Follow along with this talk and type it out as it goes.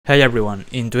Hey everyone,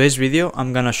 in today's video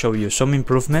I'm gonna show you some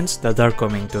improvements that are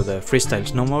coming to the Freestyle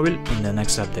Snowmobile in the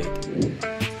next update.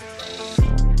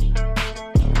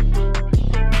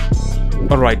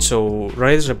 Alright, so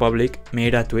Riders Republic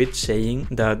made a tweet saying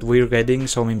that we're getting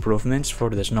some improvements for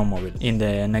the Snowmobile in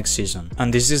the next season,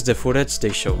 and this is the footage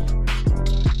they showed.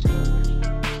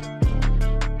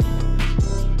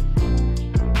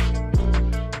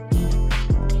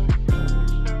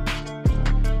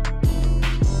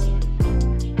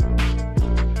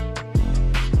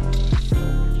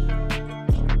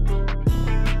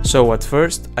 So at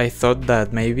first I thought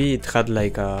that maybe it had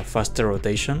like a faster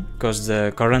rotation, cause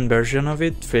the current version of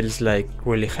it feels like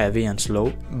really heavy and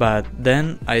slow, but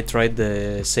then I tried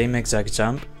the same exact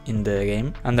jump in the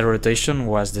game and the rotation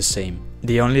was the same.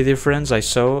 The only difference I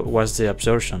saw was the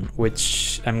absorption,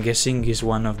 which I'm guessing is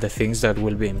one of the things that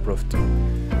will be improved.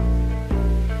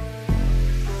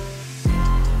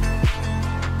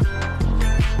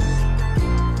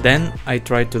 Then I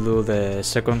tried to do the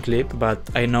second clip, but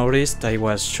I noticed I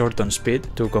was short on speed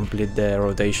to complete the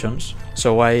rotations.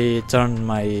 So I turned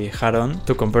my HUD on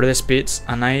to compare the speeds,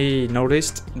 and I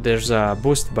noticed there's a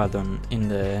boost button in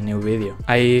the new video.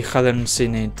 I hadn't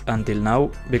seen it until now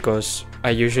because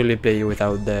I usually play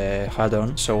without the HUD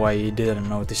on, so I didn't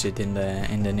notice it in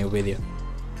the new video.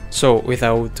 So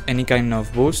without any kind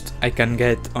of boost, I can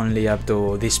get only up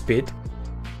to this speed.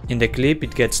 In the clip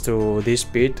it gets to this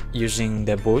speed using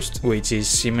the boost, which is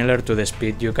similar to the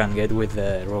speed you can get with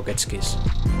the rocket skis.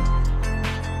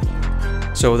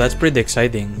 So that's pretty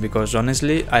exciting because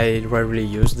honestly I rarely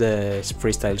use the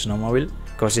Freestyle Snowmobile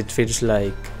because it feels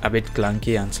like a bit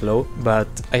clunky and slow, but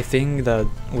I think that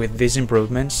with these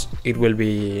improvements it will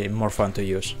be more fun to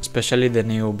use, especially the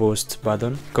new boost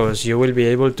button, because you will be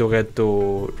able to get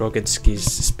to rocket skis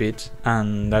speeds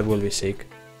and that will be sick.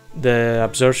 The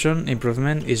absorption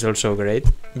improvement is also great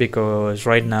because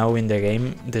right now in the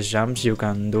game the jumps you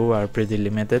can do are pretty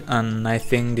limited, and I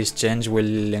think this change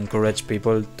will encourage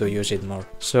people to use it more.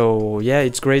 So yeah,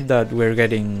 it's great that we're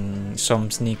getting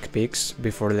some sneak peeks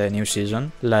before the new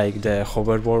season, like the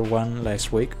hoverboard one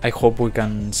last week. I hope we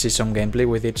can see some gameplay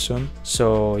with it soon.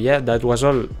 So yeah, that was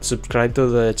all. Subscribe to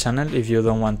the channel if you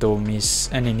don't want to miss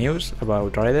any news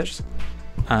about riders.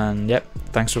 And yeah,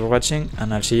 thanks for watching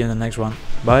and I'll see you in the next one.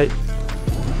 Bye!